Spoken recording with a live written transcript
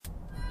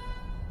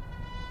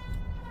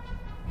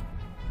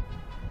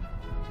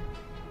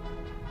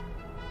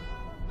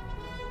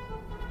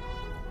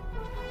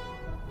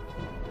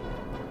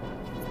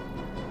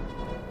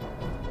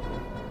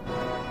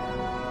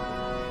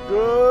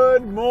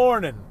Good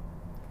morning.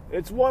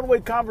 It's one-way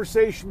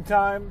conversation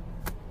time.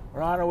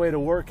 We're on our way to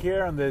work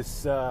here on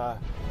this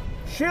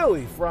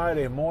chilly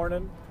Friday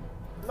morning.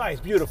 Nice,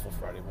 beautiful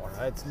Friday morning.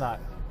 Let's not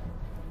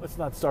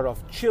start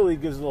off chilly,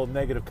 gives a little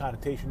negative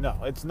connotation. No,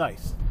 it's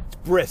nice. It's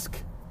brisk.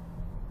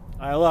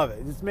 I love it.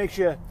 It just makes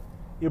you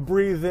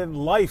breathe in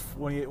life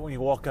when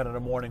you walk out in the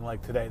morning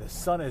like today. The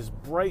sun is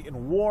bright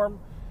and warm.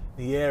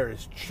 The air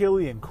is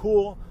chilly and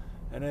cool.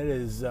 And it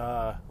is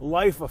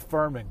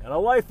life-affirming. And a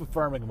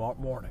life-affirming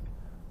morning.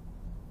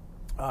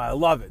 I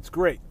love it. It's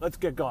great. Let's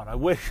get going. I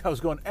wish I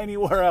was going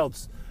anywhere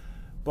else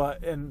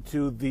but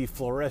into the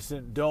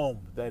fluorescent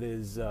dome that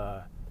is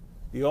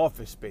the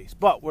office space.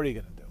 But what are you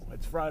going to do?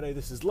 It's Friday.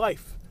 This is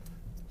life.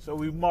 So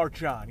we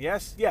march on.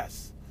 Yes?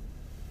 Yes.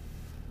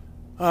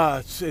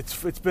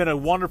 It's been a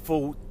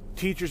wonderful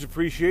Teachers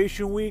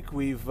Appreciation Week.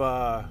 We've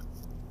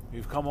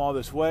come all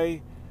this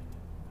way.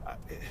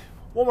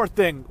 One more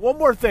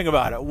thing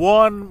about it.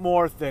 One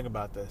more thing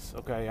about this.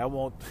 Okay, I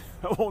won't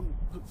spend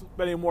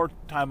any more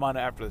time on it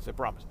after this, I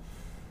promise.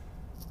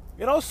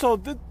 And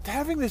also,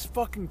 having this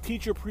fucking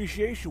Teacher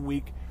Appreciation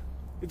Week,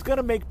 it's going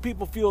to make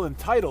people feel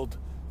entitled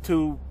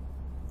to,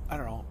 I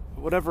don't know,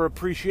 whatever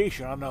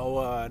appreciation. I don't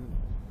know,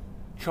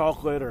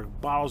 chocolate or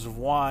bottles of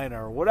wine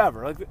or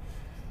whatever. Like,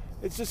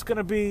 it's just going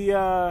to be,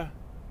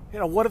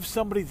 what if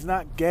somebody's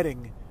not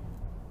getting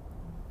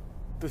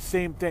the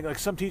same thing? Like,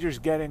 some teachers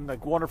getting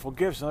like wonderful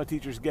gifts, and other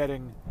teachers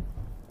getting,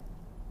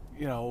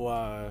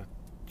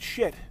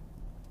 shit.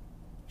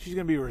 She's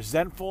gonna be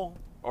resentful,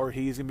 or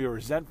he's gonna be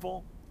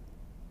resentful,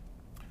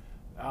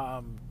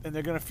 and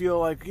they're gonna feel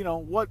like,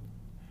 what,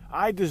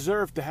 I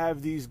deserve to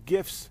have these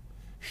gifts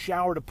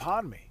showered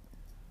upon me.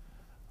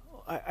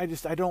 I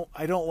just don't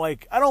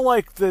like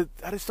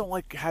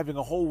having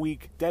a whole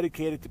week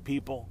dedicated to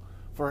people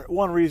for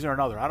one reason or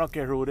another. I don't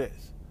care who it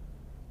is.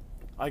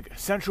 Like,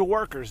 essential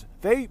workers,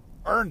 they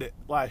earned it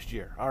last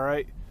year, all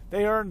right?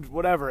 They earned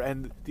whatever,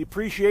 and the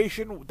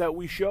appreciation that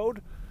we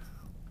showed,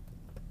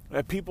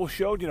 that people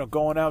showed,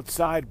 going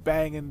outside,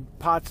 banging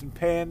pots and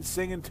pans,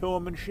 singing to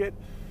them and shit,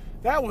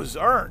 that was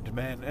earned,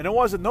 man. And it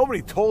wasn't,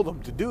 nobody told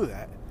them to do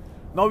that.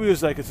 Nobody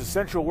was like, it's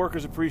Essential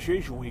Workers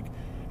Appreciation Week.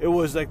 It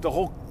was like the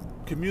whole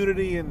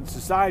community and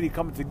society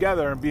coming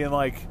together and being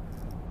like,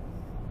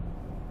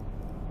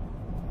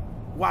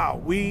 wow,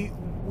 we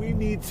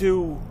need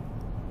to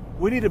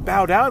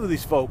bow down to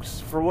these folks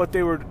for what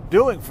they were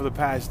doing for the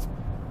past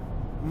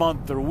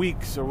month or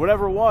weeks or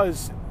whatever it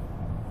was.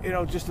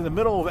 Just in the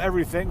middle of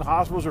everything,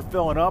 hospitals are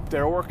filling up.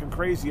 They're working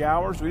crazy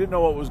hours. We didn't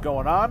know what was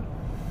going on.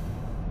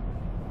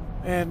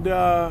 And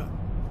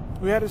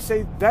we had to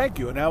say thank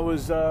you. And that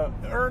was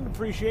earned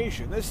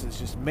appreciation. This is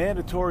just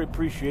mandatory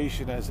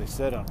appreciation, as I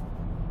said on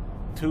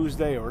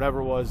Tuesday or whatever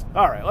it was.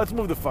 All right, let's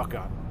move the fuck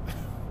on.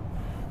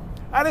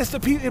 And it's the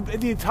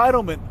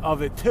entitlement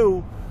of it,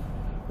 too,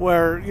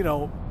 where,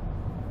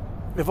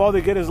 if all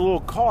they get is a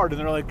little card, and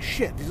they're like,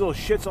 shit, these little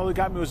shits, all they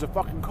got me was a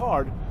fucking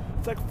card.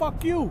 It's like,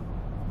 fuck you.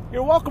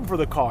 You're welcome for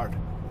the card.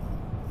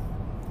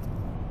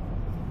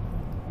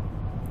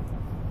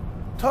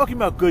 Talking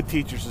about good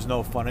teachers is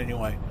no fun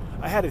anyway.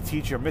 I had a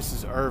teacher,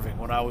 Mrs. Irving,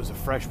 when I was a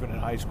freshman in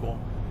high school.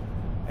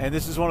 And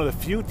this is one of the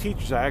few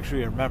teachers I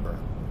actually remember.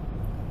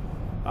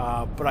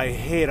 But I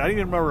didn't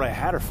even remember what I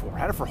had her for. I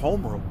had her for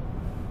homeroom.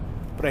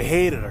 But I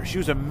hated her. She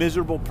was a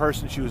miserable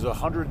person. She was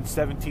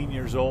 117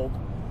 years old.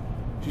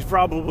 She's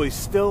probably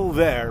still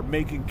there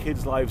making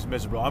kids' lives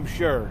miserable. I'm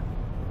sure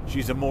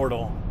she's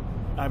immortal.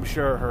 I'm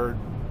sure her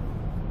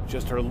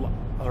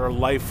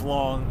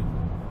lifelong,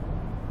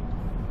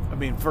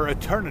 for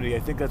eternity, I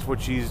think that's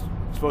what she's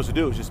supposed to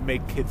do, is just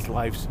make kids'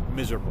 lives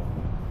miserable.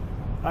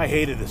 I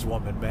hated this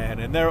woman, man.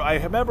 And I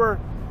remember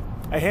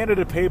I handed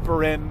a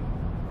paper in,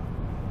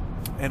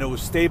 and it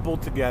was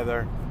stapled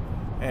together,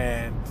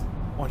 and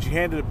when she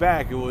handed it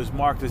back, it was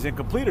marked as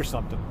incomplete or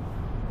something.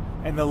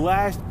 And the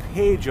last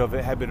page of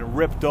it had been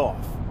ripped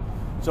off.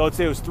 So let's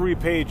say it was 3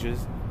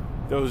 pages.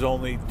 There was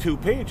only 2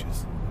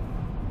 pages.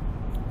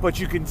 But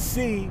you can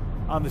see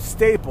on the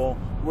staple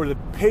where the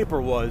paper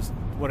was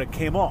when it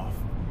came off.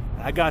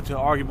 And I got to an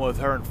argument with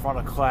her in front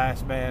of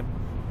class, man.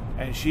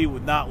 And she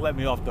would not let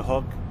me off the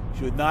hook.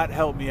 She would not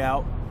help me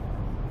out.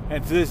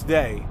 And to this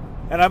day,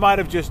 and I might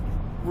have just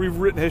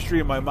rewritten history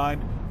in my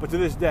mind, but to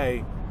this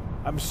day,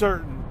 I'm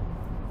certain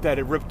that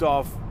it ripped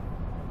off,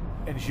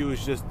 and she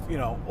was just,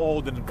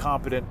 old and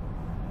incompetent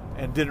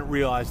and didn't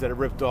realize that it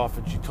ripped off,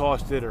 and she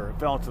tossed it, or it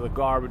fell into the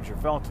garbage, or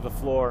fell into the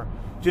floor.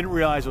 Didn't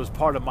realize it was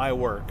part of my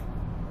work.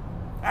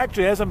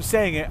 Actually, as I'm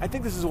saying it, I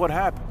think this is what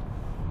happened.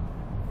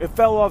 It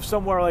fell off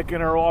somewhere like in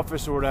her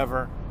office or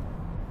whatever.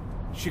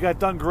 She got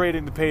done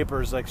grading the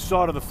papers, like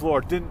saw it on the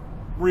floor, didn't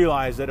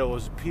realize that it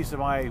was a piece of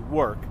my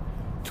work,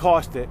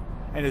 tossed it,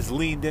 and has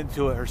leaned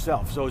into it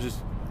herself. So it was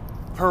just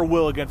her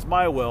will against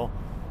my will.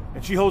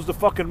 And she holds the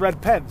fucking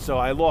red pen, so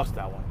I lost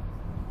that one.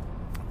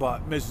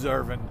 But Mrs.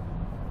 Irving,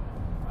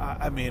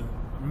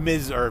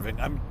 Ms. Irving,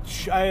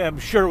 I am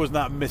sure it was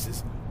not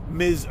Mrs.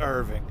 Ms.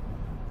 Irving,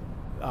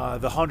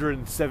 the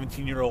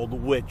 117-year-old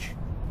witch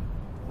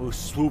who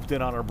swooped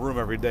in on her broom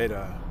every day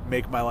to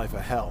make my life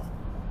a hell.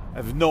 I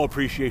have no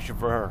appreciation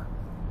for her.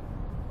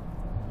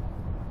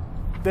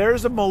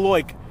 There's a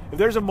Maloik. If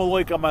there's a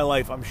Maloik on my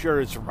life, I'm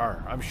sure it's from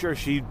her. I'm sure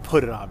she'd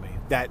put it on me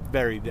that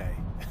very day.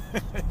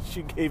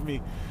 She gave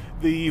me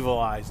the evil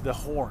eyes, the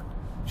horn.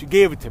 She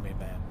gave it to me,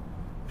 man.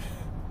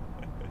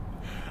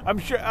 I'm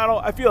sure,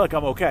 I feel like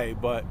I'm okay,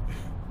 but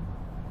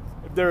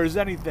if there's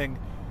any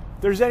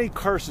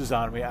curses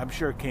on me, I'm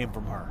sure it came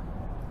from her.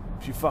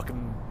 She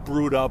fucking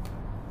brewed up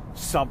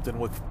something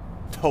with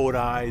toad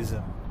eyes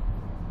and,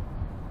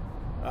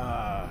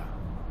 I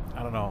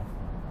don't know,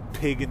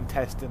 pig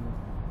intestine.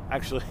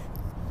 Actually,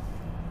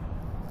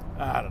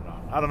 I don't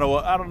know.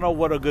 I don't know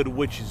what a good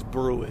witch's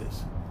brew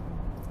is.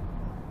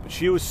 But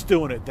she was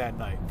stewing it that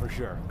night for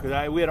sure.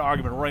 Because we had an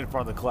argument right in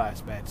front of the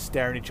class, man,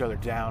 staring each other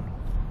down.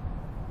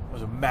 It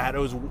was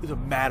a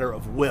matter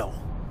of will.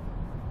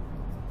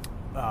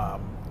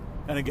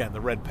 And again,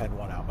 the red pen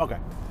won out. Okay,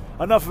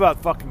 enough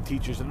about fucking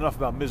teachers and enough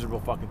about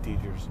miserable fucking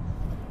teachers.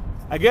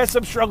 I guess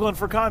I'm struggling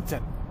for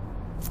content,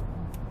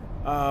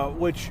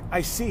 which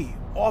I see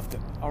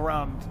often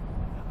around.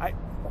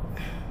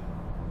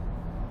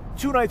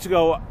 2 nights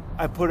ago,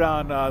 I put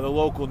on the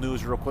local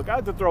news real quick. I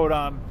had to throw it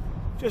on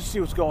just to see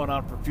what's going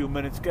on for a few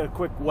minutes, get a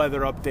quick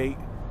weather update,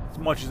 as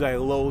much as I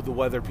loathe the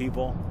weather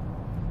people.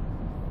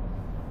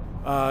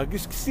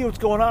 Just see what's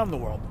going on in the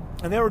world.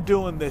 And they were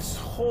doing this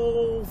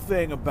whole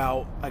thing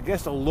about, I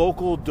guess, a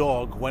local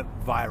dog went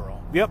viral.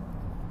 Yep.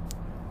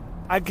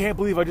 I can't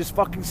believe I just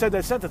fucking said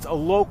that sentence. A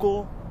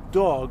local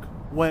dog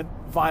went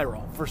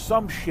viral for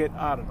some shit,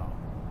 I don't know.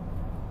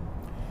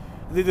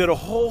 They did a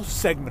whole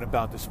segment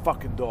about this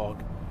fucking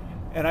dog.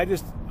 And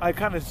I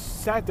kind of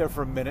sat there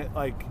for a minute,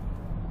 like,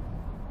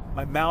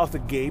 my mouth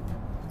agape.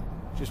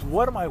 Just,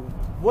 what am I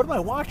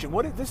watching?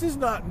 This is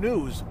not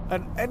news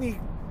in any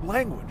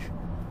language.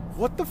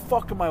 What the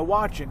fuck am I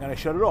watching? And I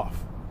shut it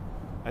off.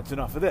 That's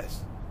enough of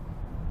this.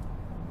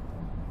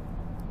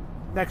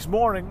 Next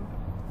morning,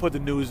 put the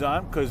news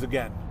on, because,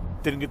 again,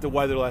 didn't get the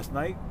weather last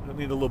night. I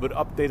need a little bit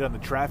of update on the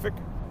traffic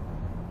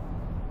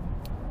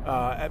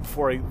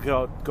before I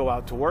go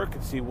out to work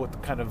and see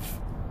what kind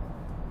of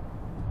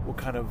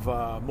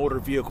motor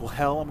vehicle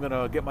hell I'm going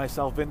to get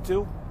myself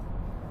into.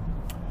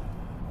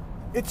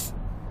 It's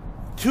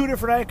 2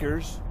 different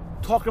anchors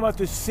talking about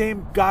this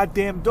same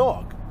goddamn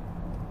dog.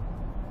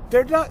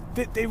 They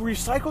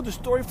recycled the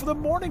story for the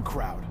morning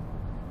crowd.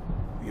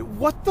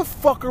 What the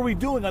fuck are we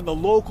doing on the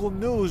local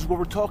news where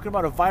we're talking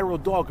about a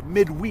viral dog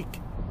midweek?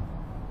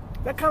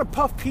 That kind of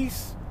puff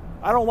piece,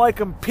 I don't like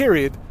them,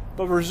 period,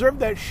 but reserve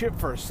that shit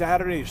for a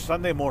Saturday or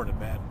Sunday morning,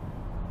 man.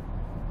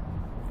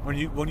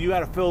 When you got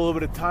to fill a little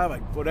bit of time,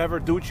 like, whatever,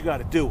 do what you got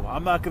to do.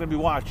 I'm not going to be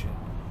watching.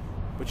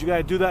 But you got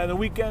to do that in the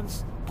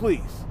weekends,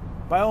 please.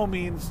 By all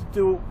means,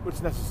 do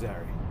what's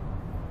necessary.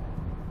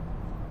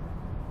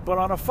 But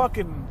on a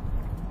fucking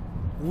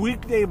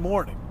weekday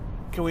morning,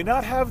 can we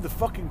not have the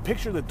fucking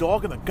picture of the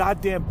dog on the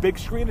goddamn big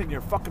screen in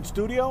your fucking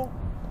studio?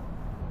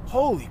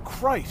 Holy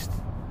Christ.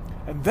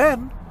 And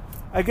then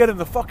I get in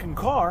the fucking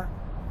car,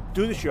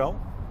 do the show,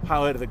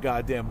 highlight of the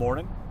goddamn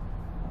morning,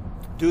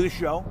 do the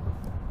show,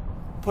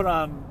 put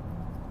on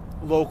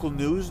local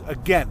news,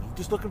 again,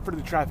 just looking for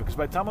the traffic, because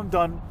by the time I'm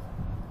done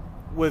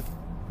with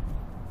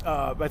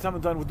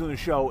doing the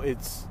show,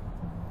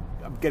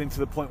 I'm getting to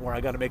the point where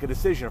I got to make a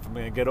decision if I'm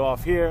going to get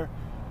off here,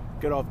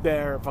 get off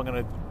there, if I'm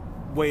going to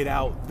wait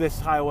out this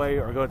highway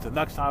or go to the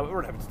next highway, or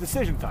whatever. It's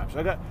decision time.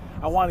 So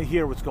I want to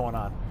hear what's going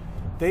on.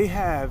 They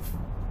have,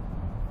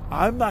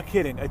 I'm not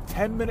kidding, a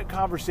 10-minute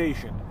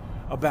conversation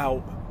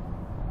about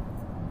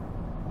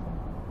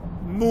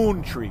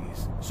moon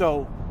trees.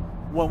 So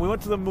when we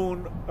went to the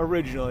moon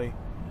originally,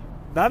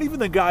 not even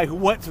the guy who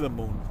went to the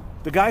moon,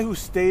 the guy who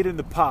stayed in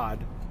the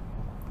pod,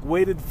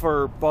 waited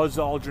for Buzz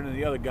Aldrin and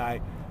the other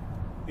guy,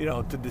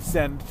 to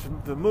descend to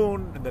the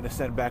moon and then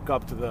ascend back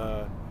up to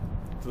the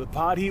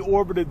pod. He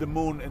orbited the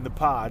moon in the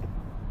pod,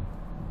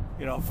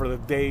 for the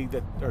day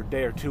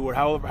or two, or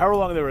however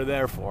long they were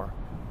there for.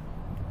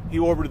 He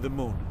orbited the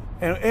moon.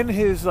 And in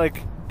his,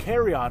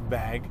 carry-on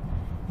bag,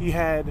 he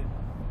had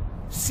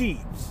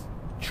seeds,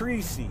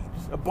 tree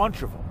seeds, a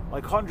bunch of them,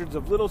 like hundreds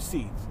of little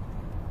seeds.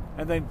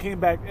 And then came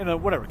back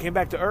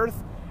to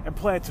Earth and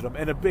planted them.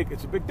 And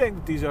it's a big thing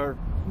that these are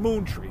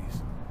moon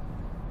trees.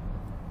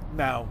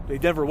 Now, they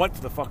never went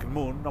to the fucking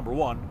moon, number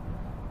one.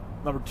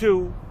 Number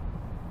two,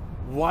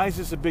 why is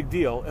this a big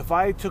deal? If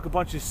I took a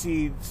bunch of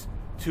seeds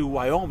to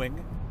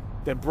Wyoming,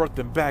 then brought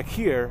them back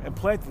here and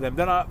planted them,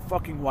 they're not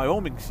fucking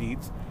Wyoming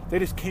seeds. They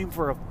just came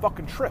for a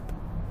fucking trip.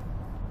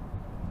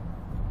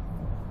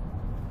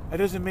 It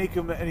doesn't make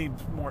them any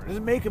more. It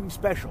doesn't make them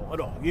special at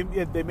all.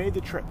 They made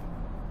the trip.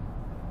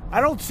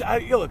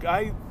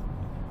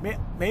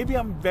 Maybe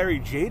I'm very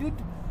jaded,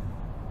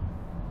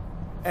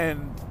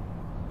 and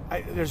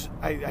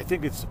I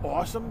think it's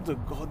awesome,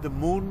 the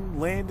moon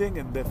landing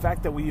and the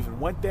fact that we even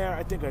went there.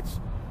 I think that's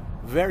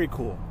very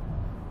cool.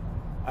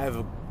 I have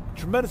a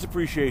tremendous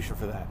appreciation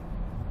for that.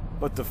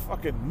 But the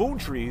fucking moon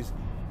trees,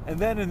 and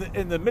then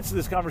in the midst of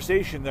this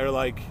conversation, they're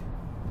like,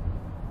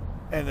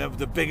 and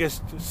the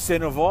biggest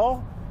sin of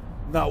all,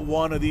 not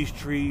one of these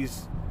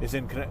trees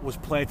was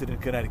planted in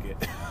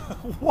Connecticut.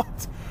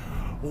 What?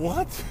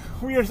 What?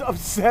 We are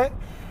upset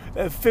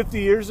that 50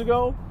 years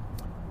ago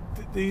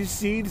these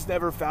seeds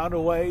never found a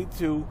way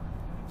to.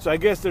 So I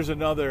guess there's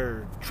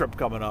another trip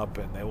coming up,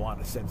 and they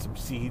want to send some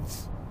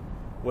seeds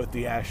with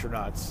the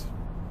astronauts.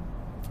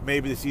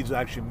 Maybe the seeds will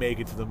actually make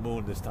it to the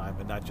moon this time,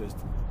 and not just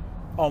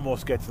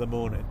almost get to the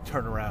moon and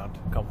turn around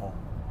and come home.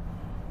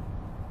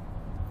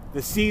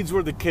 The seeds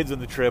were the kids on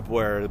the trip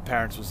where the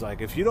parents was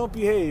like, if you don't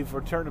behave,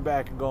 we're turning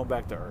back and going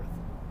back to Earth.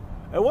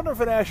 I wonder if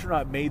an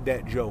astronaut made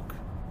that joke.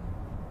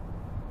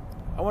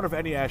 I wonder if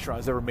any astronaut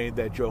has ever made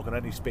that joke on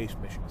any space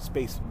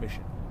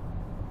mission.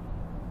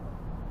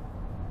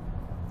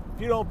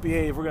 If you don't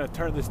behave, we're going to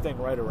turn this thing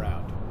right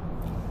around.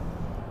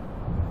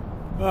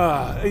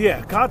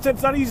 Yeah,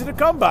 content's not easy to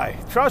come by.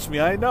 Trust me,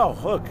 I know.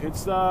 Look,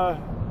 it's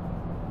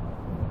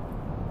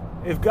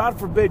if God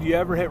forbid you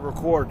ever hit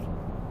record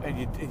and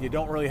you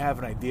don't really have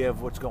an idea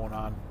of what's going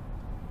on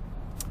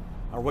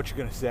or what you're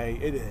going to say,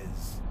 it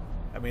is.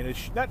 I mean,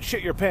 it's not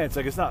shit your pants.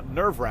 Like, it's not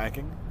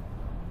nerve-wracking,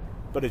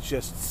 but it's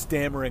just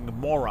stammering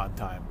moron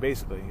time,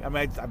 basically. I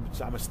mean,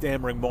 I'm a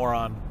stammering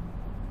moron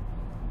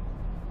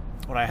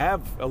when I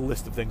have a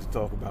list of things to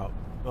talk about,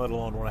 let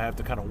alone when I have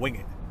to kind of wing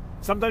it.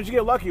 Sometimes you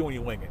get lucky when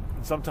you wing it,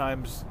 and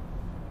sometimes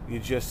you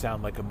just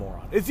sound like a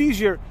moron. It's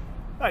easier,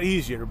 not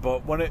easier,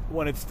 but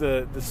when it's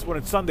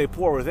Sunday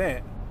Pour with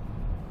Ant,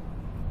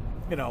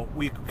 you know,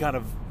 we can kind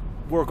of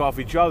work off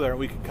each other, and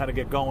we can kind of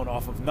get going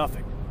off of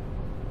nothing.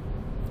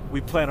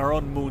 We plant our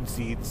own moon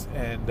seeds,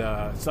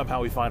 and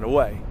somehow we find a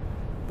way.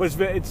 But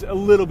it's a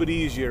little bit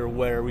easier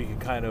where we can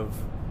kind of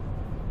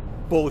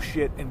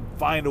bullshit and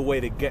find a way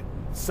to get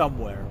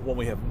somewhere when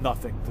we have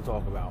nothing to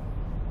talk about.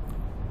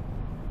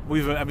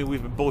 We've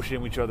been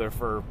bullshitting each other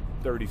for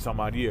 30 some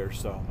odd years,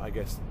 so I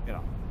guess, you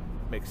know,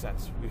 makes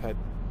sense. We've had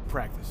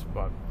practice,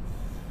 but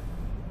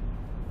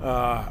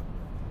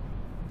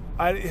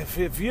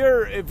if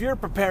you're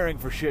preparing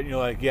for shit and you're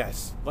like,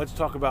 yes, let's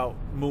talk about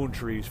moon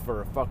trees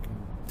for a fucking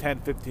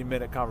 10-15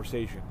 minute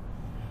conversation.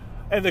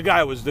 And the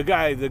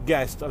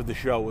guest of the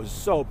show was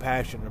so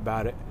passionate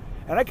about it.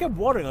 And I kept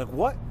wondering, like,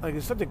 what? Like,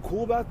 is something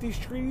cool about these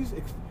trees?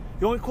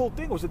 The only cool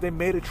thing was that they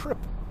made a trip.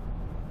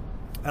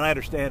 And I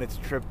understand it's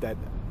a trip that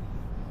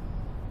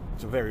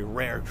it's a very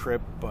rare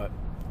trip, but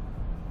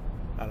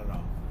I don't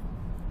know.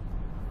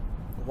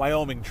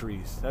 Wyoming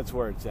trees, that's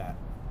where it's at.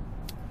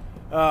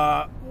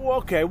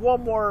 Okay,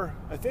 one more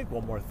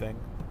thing.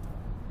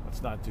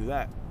 Let's not do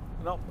that.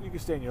 No, you can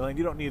stay in your lane.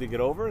 You don't need to get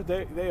over.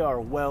 They are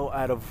well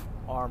out of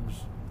arm's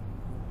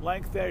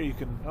length there. You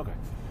can, okay.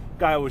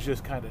 Guy was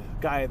just kind of,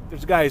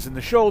 there's guys in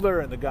the shoulder,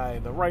 and the guy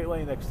in the right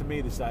lane next to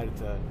me decided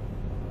to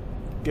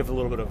give a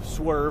little bit of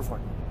swerve.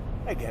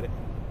 I get it.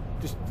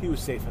 Just, he was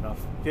safe enough.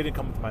 He didn't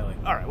come into my lane.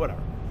 All right,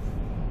 whatever.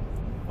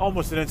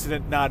 Almost an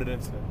incident, not an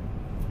incident.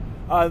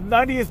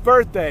 90th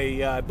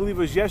birthday, I believe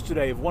it was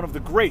yesterday, of one of the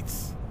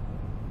greats.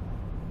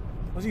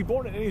 Was he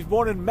born? He was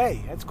born in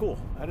May. That's cool.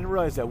 I didn't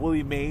realize that.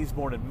 Willie Mays,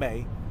 born in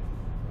May.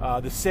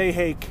 The Say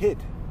Hey Kid.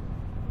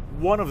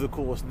 One of the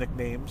coolest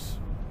nicknames.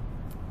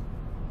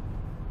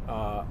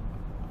 I'm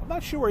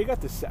not sure where he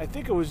got this. I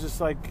think it was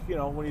just like, you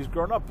know, when he was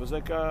growing up, it was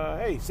like,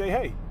 hey, say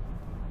hey.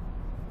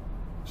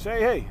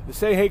 Say hey. The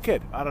Say Hey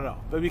Kid. I don't know.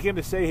 But he became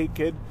the Say Hey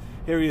Kid.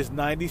 Here he is,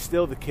 90,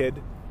 still the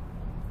kid.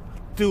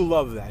 Do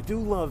love that. Do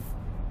love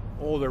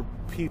older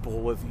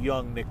people with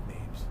young nicknames.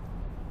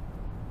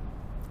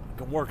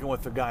 I'm working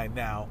with a guy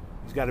now.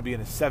 He's got to be in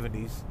his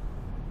 70s.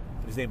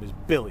 His name is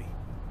Billy.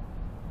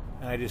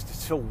 And it's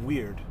so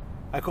weird.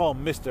 I call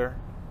him Mr.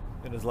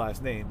 in his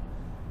last name.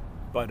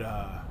 But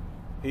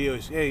he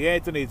was, hey,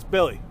 Anthony, it's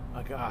Billy.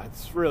 Like,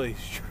 it's really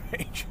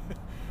strange.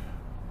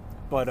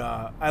 But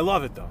I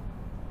love it, though.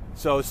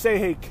 So, Say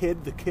Hey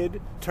Kid, the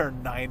kid,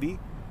 turned 90.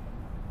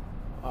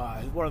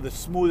 He's one of the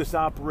smoothest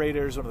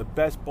operators, one of the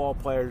best ball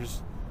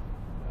players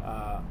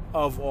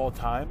of all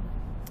time.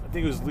 I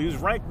think he was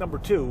ranked number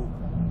 2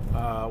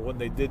 when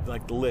they did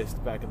like the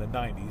list back in the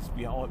 90s,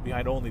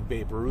 behind only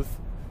Babe Ruth.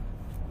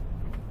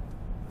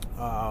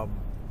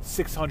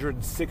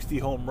 660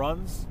 home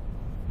runs.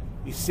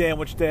 He's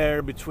sandwiched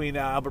there between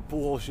Albert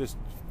Pujols, just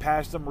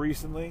passed him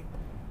recently.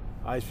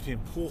 He's between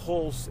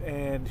Pujols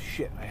and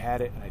I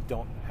had it and I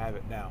don't have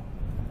it now.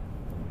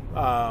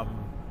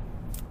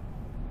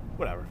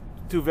 Whatever.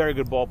 2 very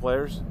good ball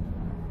players.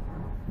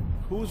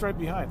 Who's right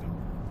behind him?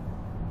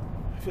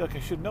 I feel like I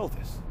should know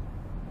this.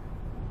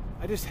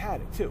 I just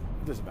had it too.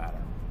 It doesn't matter.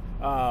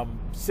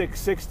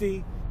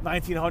 660,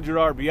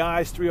 1,900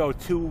 RBIs,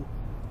 302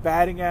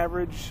 batting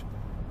average.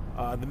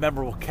 The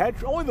memorable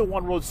catch. Only the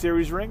one World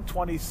Series ring,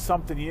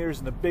 20-something years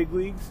in the big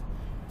leagues.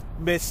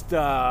 Missed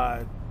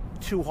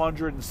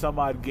 200 and some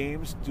odd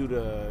games due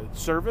to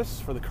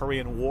service for the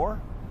Korean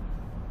War.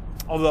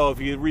 Although, if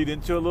you read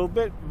into it a little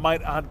bit,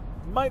 might not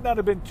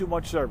have been too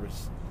much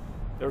service.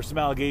 There were some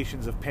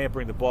allegations of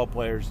pampering the ball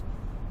players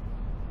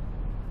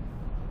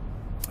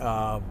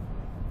that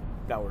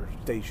were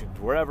stationed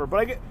wherever. But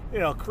I get,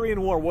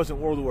 Korean War wasn't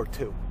World War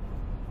II.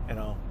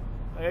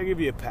 I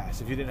give you a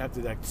pass if you didn't have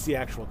to see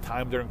actual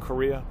time during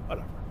Korea.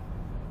 Whatever.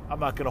 I'm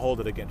not going to hold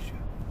it against you.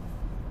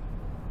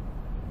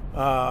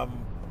 Yeah,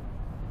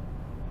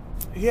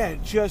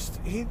 just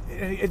he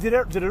did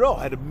it all.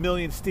 Had 1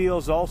 million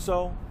steals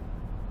also.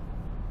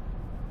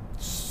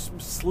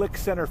 Slick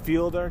center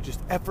fielder, just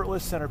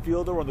effortless center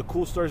fielder. One of the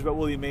cool stories about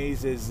Willie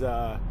Mays is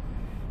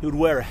he would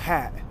wear a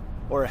hat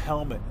or a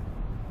helmet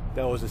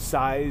that was a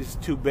size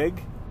too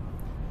big,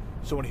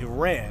 so when he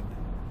ran,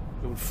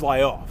 it would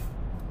fly off.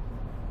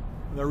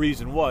 And the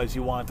reason was he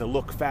wanted to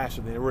look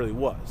faster than it really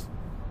was.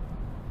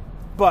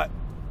 But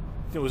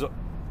he was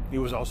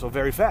also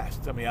very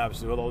fast. I mean,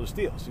 obviously with all the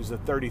steals, he was a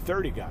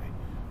 30-30 guy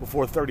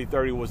before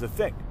 30-30 was a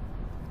thing.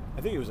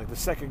 I think he was like the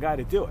second guy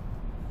to do it.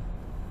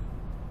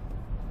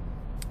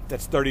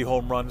 That's 30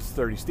 home runs,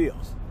 30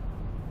 steals.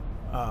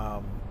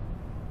 An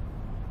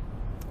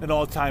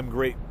all-time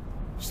great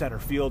center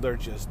fielder,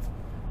 just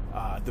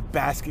the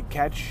basket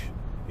catch,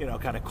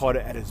 kind of caught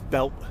it at his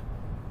belt.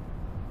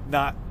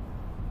 Not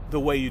the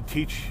way you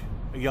teach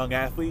a young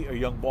athlete or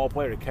young ball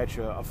player to catch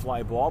a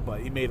fly ball, but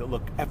he made it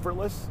look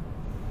effortless.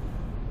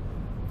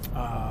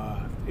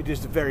 It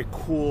just a very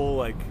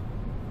cool,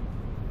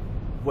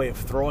 way of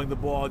throwing the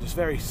ball, just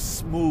very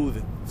smooth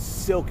and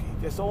silky.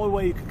 That's the only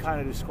way you could kind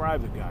of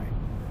describe the guy.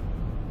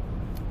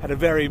 Had a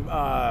very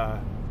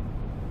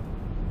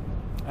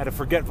had a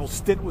forgetful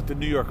stint with the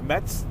New York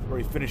Mets where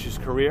he finished his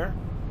career.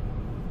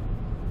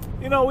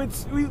 We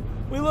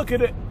look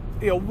at it,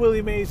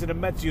 Willie Mays in a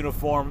Mets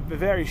uniform, a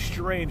very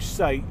strange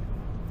sight,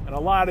 and a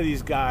lot of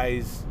these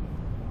guys,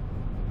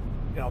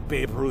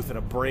 Babe Ruth in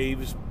a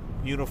Braves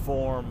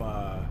uniform,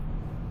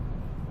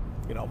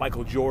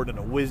 Michael Jordan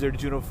in a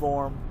Wizards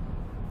uniform,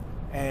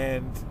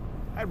 and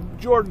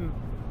Jordan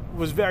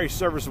was a very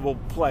serviceable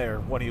player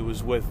when he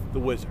was with the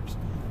Wizards.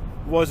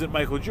 Wasn't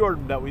Michael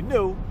Jordan that we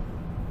knew,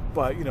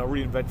 but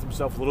reinvented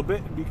himself a little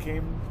bit and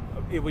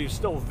he was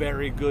still a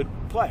very good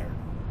player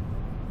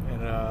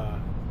and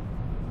a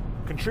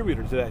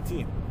contributor to that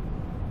team.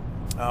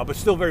 But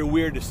still very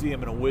weird to see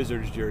him in a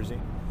Wizards jersey.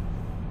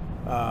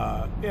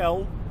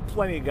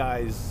 Plenty of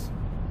guys,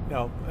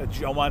 a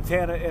Joe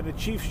Montana in a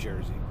Chiefs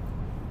jersey,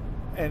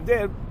 and they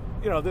had,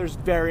 there's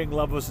varying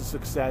levels of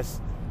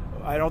success.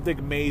 I don't think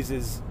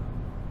Mays'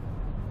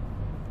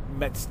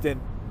 Met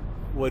stint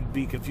would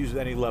be confused with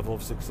any level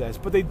of success.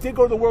 But they did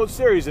go to the World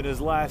Series in his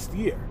last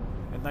year,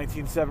 in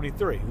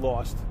 1973.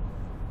 Lost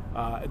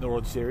in the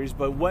World Series,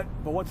 but went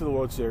to the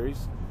World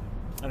Series.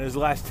 And his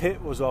last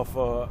hit was off,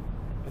 I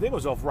think it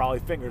was off Raleigh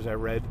Fingers, I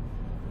read,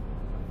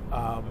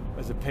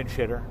 as a pinch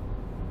hitter.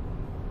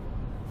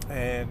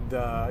 And,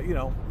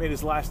 made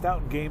his last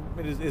out in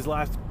his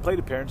last plate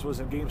appearance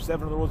was in Game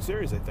 7 of the World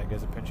Series, I think,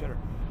 as a pinch hitter.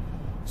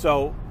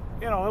 So,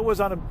 it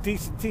was on a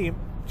decent team.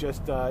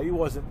 Just, he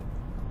wasn't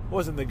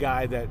the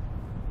guy that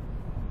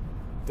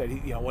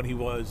he, when he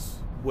was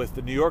with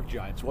the New York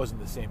Giants,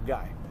 wasn't the same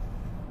guy.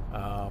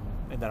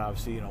 And then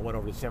obviously, went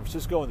over to San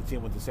Francisco, and the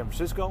team went to San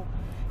Francisco.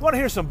 You want to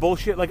hear some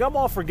bullshit? I'm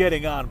all for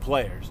getting on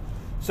players.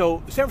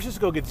 So San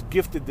Francisco gets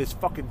gifted this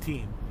fucking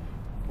team,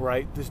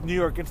 right? This New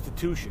York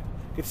institution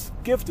gets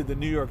gifted the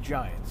New York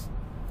Giants.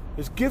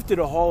 Is gifted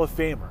a Hall of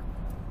Famer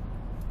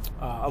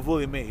of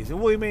Willie Mays, and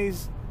Willie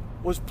Mays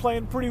was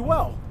playing pretty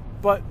well,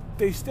 but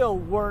they still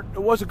weren't.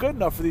 It wasn't good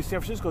enough for these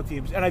San Francisco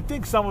teams, and I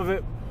think some of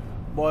it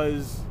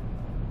was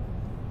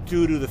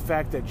due to the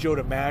fact that Joe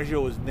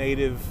DiMaggio was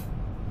native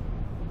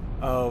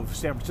of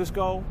San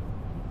Francisco,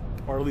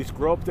 or at least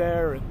grew up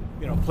there and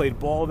played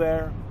ball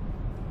there.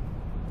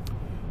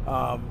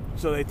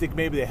 So they think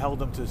maybe they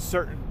held him to a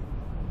certain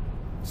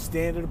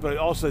standard, but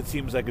also it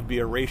seems like it'd be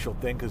a racial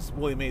thing because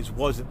Willie Mays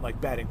wasn't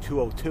batting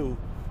 .202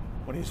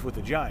 when he was with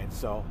the Giants.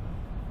 So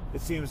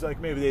it seems like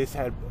maybe they just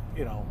had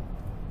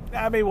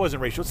maybe it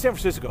wasn't racial. It's San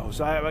Francisco,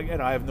 so I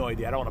have no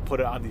idea. I don't want to put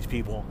it on these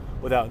people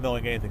without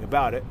knowing anything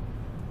about it.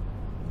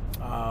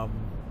 I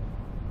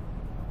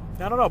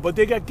don't know, but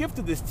they got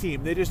gifted this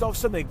team. They just all of a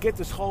sudden they get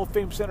this Hall of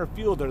Fame center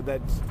fielder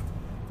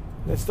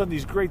that's done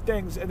these great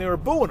things, and they were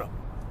booing him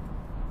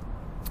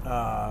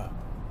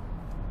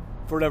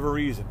for whatever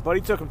reason. But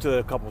he took them to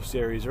a couple of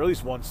series, or at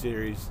least one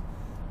series.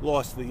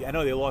 I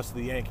know they lost to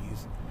the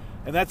Yankees,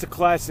 and that's a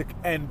classic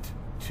end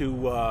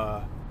to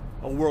a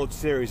World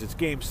Series. It's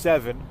Game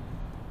 7.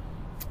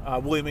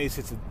 Willie Mays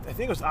hits I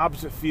think it was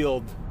opposite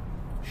field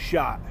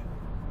shot.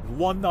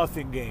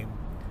 1-0 game.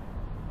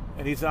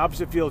 And he's an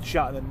opposite field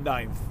shot in the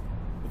 9th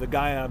with a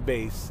guy on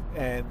base,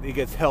 and he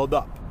gets held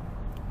up.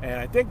 And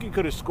I think he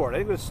could have scored.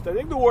 I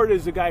think the word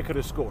is the guy could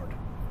have scored.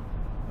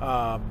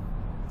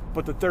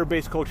 But the third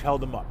base coach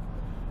held him up.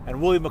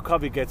 And Willie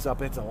McCovey gets up,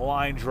 and it's a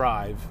line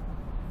drive.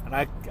 And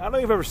I don't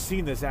think I've ever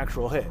seen this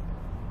actual hit,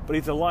 but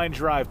it's a line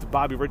drive to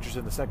Bobby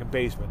Richardson, the second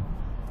baseman.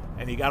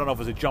 And I don't know if it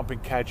was a jumping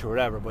catch or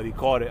whatever, but he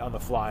caught it on the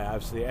fly,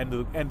 obviously. End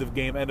of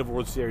game, end of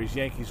World Series.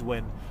 Yankees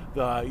win.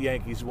 The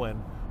Yankees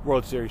win.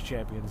 World Series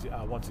champions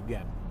once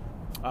again.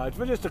 It's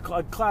been just a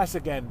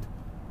classic end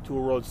to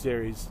a World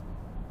Series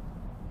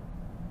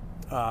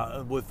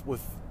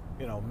with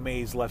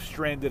Mays left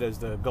stranded as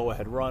the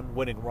go-ahead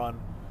winning run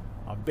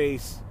on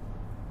base,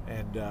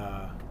 and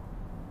an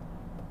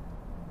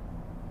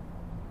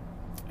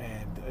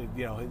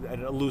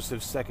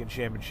elusive second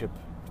championship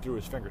through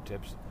his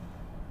fingertips.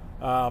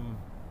 But,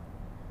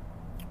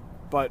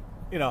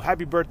 you know,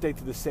 happy birthday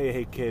to the Say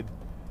Hey Kid.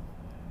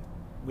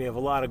 We have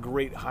a lot of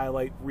great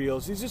highlight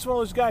reels. He's just one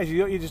of those guys.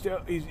 He's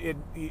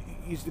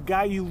the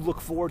guy you look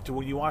forward to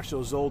when you watch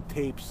those old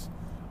tapes,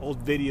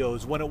 old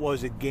videos, when it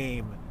was a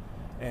game,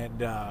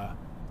 and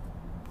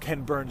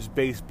Ken Burns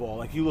baseball.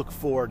 Like, you look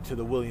forward to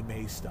the Willie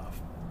Mays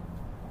stuff.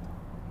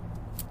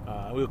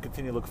 We'll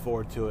continue to look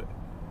forward to it.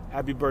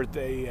 Happy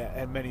birthday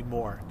and many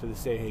more to the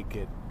Say Hey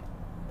Kid.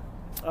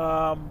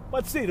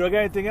 Let's see. Do I got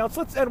anything else?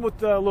 Let's end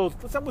with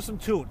Let's end with some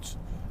tunes.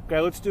 Okay,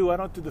 let's do. I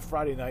don't do the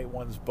Friday night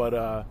ones,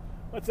 but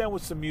let's end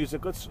with some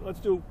music. Let's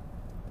do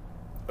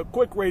a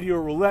quick radio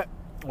roulette.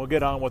 We'll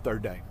get on with our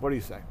day. What do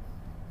you say?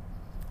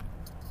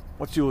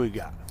 Let's see what we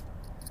got.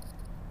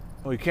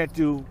 Well, you can't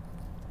do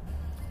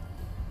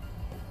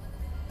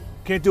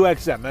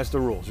XM. That's the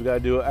rules. We got to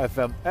do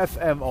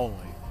FM only.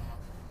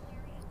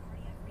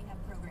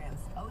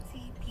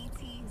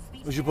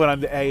 We should put on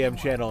the AM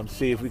channel and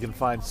see if we can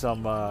find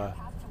some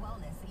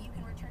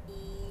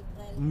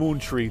Moon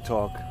Tree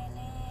talk.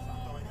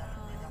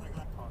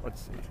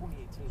 Let's see.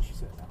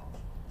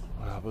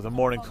 But the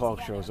morning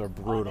talk shows are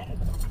brutal.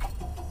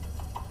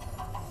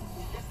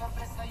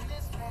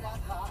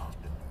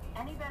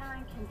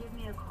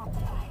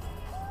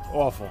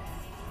 Awful.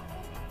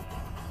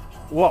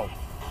 Whoa.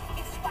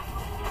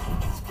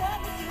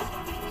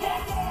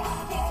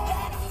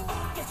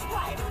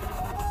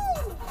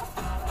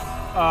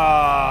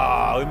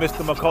 We missed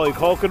the Macaulay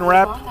Culkin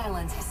rap. Long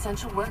Island's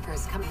essential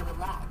workers come to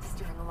relax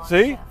during a long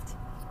See? shift.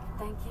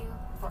 Thank you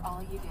for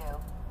all you do.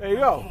 There you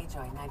go.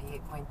 KJoy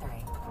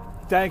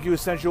 98.3. Thank you,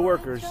 essential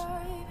workers.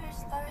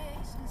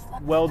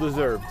 Well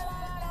deserved. He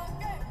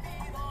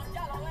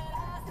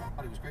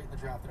was great in the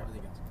draft and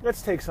everything else.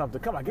 Let's take something.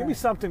 Come on, give me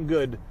something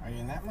good Are you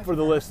in that much for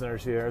the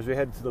listeners here as we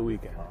head to the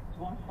weekend.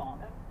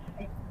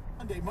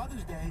 Monday,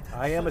 Mother's Day.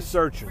 I am a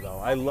searcher though.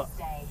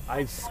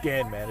 I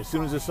scan, man. As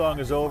soon as the song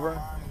is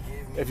over,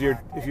 if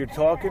you're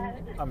talking,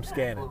 I'm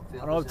scanning.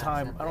 I don't have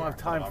time. I don't have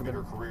time for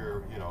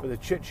the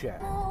chit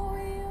chat.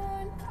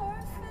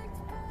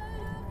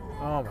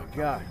 Oh my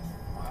God.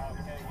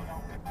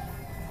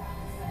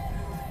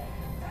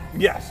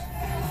 Yes.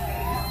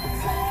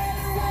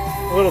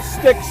 Little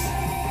Sticks.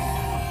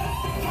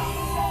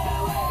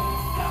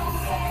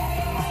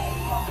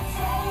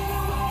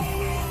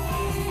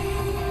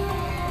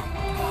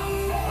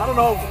 I don't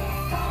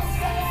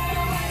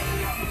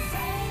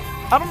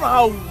know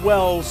how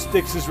well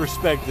Styx is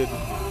respected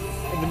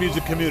in the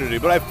music community,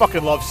 but I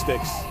fucking love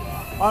Styx.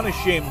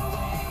 Unashamed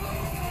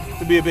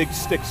to be a big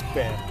Styx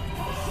fan.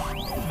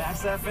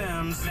 Max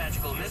FM's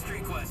Magical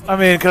Mystery Quest. I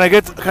mean, can I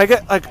get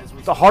like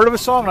the heart of a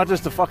song, not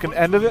just the fucking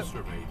end of it?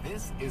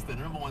 This is the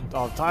 #1.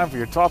 Oh, time for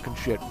your talking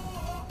shit. I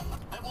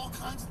have all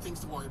kinds of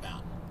things to worry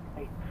about.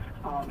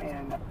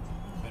 And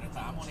Better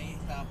time on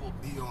 8th will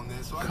be on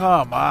this. So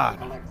Come on.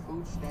 collect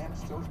food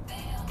stamps, social.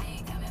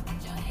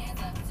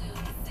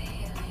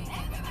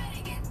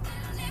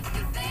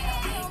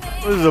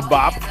 This is a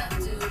bop.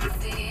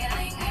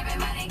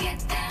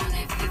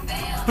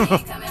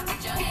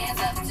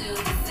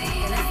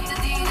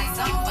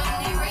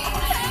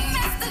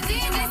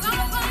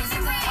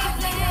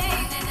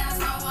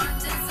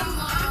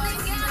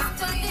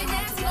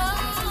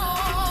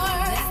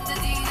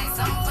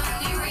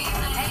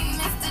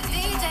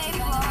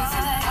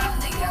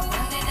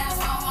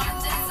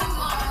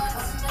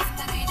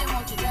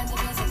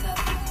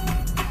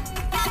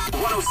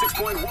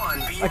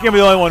 I can't be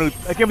the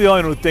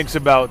only one who thinks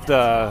about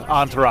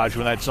Entourage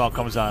when that song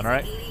comes on,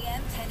 right? I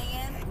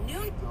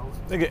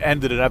think it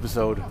ended an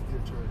episode.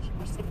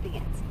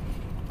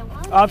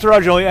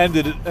 Entourage only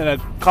ended in a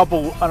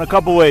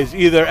couple ways.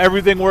 Either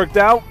everything worked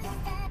out,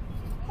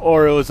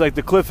 or it was like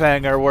the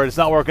cliffhanger where it's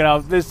not working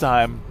out this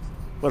time,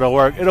 but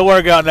it'll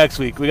work out next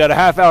week. We got a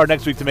half hour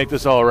next week to make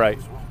this all right.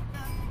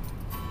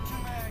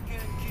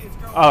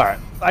 All right,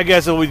 I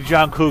guess it'll be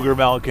John Cougar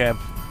Mellencamp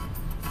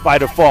by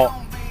default,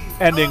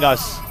 ending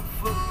us.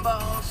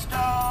 football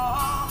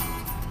star.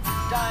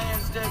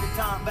 Diane's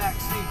debutante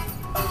backseat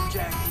of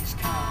Jackie's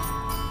car.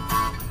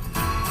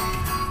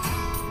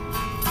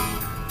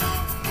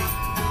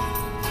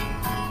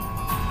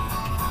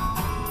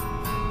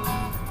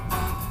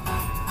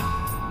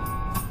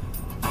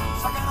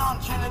 Sucking on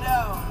chili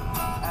dough,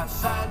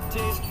 outside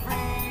taste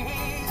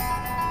freeze.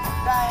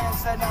 Diane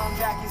sitting on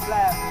Jackie's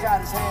lap,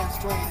 got his hands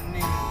between her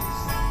knees.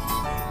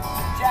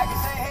 Jackie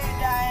say, hey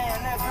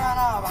Diane, let's run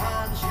off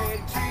behind the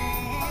shady trees.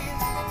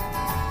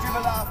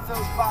 Dribble off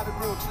those Bobby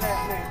Brooks,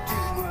 let me do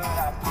what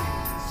I please.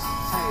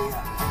 Say,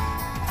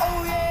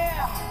 oh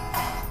yeah,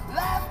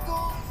 life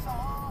goes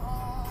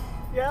on.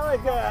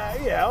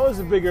 Yeah, I was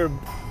a bigger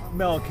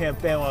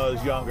Mellencamp fan when I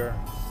was younger.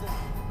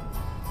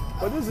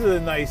 But this is a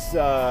nice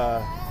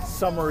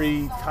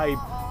summery type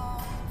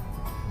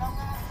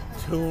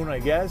tune, I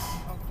guess.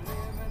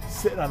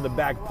 Sitting on the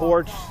back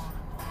porch,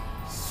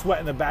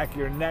 sweating the back of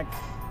your neck,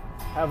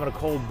 having a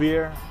cold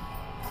beer.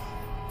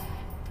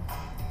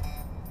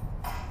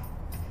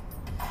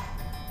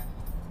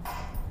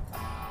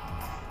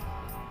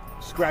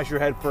 Scratch your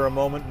head for a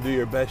moment and do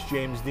your best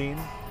James Dean.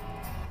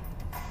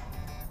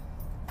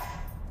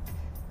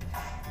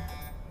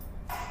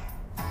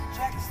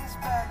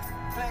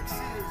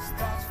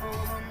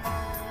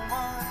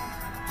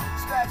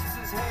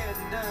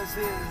 does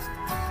his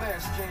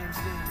best James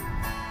Dean.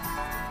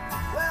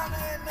 Well,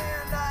 then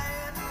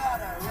Diane got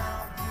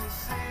around the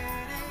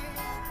city.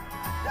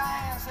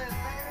 Diane says,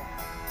 baby,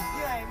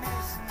 you ain't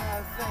missing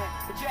nothing.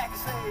 But Jackie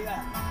say,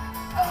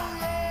 oh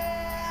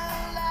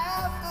yeah,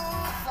 life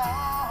goes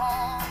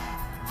on.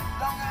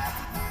 Long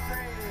after the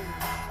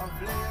thrill of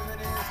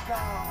living is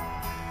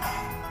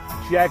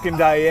gone. Jack and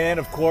Diane,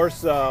 of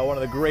course, one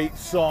of the great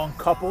song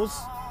couples.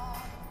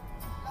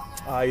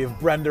 You have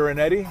Brenda and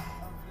Eddie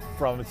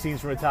from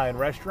Scenes from an Italian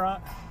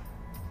Restaurant.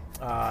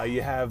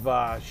 You have,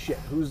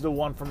 who's the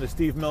one from the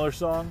Steve Miller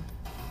song?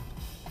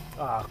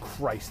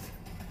 Christ.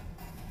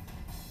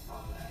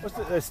 What's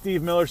the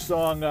Steve Miller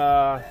song,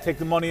 Take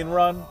the Money and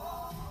Run?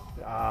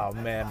 Oh,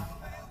 man.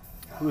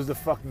 Who's the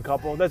fucking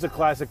couple? That's a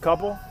classic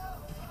couple.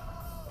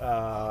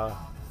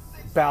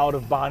 Ballad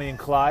of Bonnie and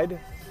Clyde.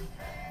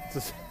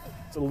 That's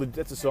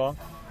a song.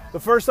 The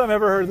first time I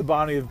ever heard the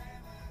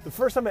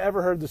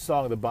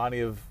song, the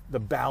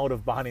Ballad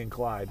of Bonnie and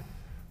Clyde,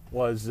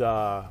 was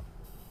I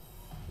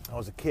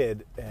was a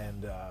kid,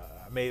 and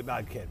maybe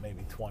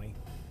 20, and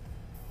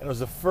it was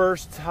the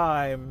first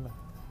time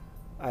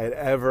I had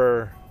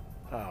ever.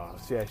 Oh,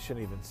 see, I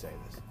shouldn't even say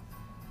this.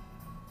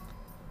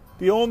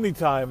 The only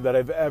time that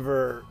I've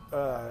ever.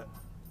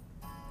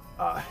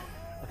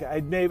 Okay,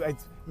 I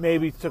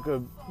maybe took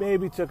a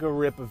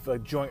rip of a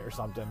joint or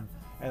something,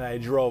 and I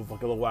drove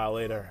like a little while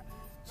later,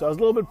 so I was a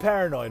little bit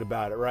paranoid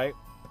about it, right?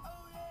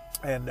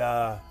 And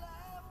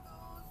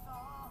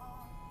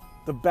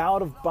the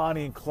Ballad of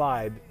Bonnie and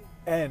Clyde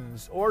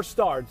ends or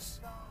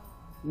starts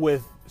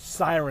with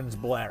sirens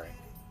blaring.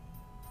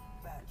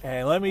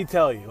 And let me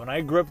tell you, when I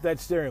gripped that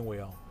steering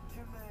wheel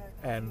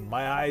and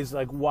my eyes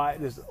like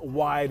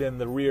wide in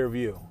the rear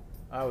view,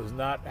 I was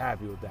not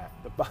happy with that.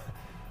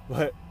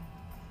 But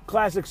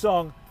classic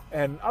song,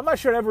 and I'm not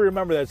sure I'd ever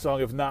remember that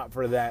song if not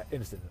for that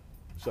incident.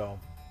 So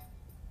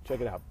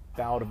check it out,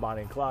 Ballad of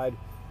Bonnie and Clyde.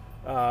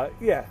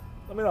 Yeah,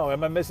 let me know.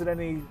 Am I missing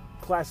any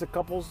classic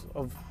couples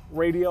of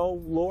radio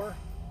lore?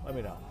 Let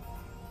me know.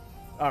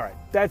 All right,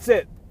 that's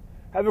it.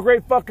 Have a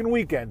great fucking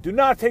weekend. Do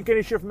not take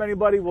any shit from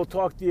anybody. We'll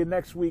talk to you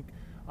next week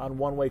on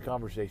One Way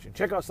Conversation.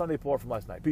 Check out Sunday Pour from last night. Peace.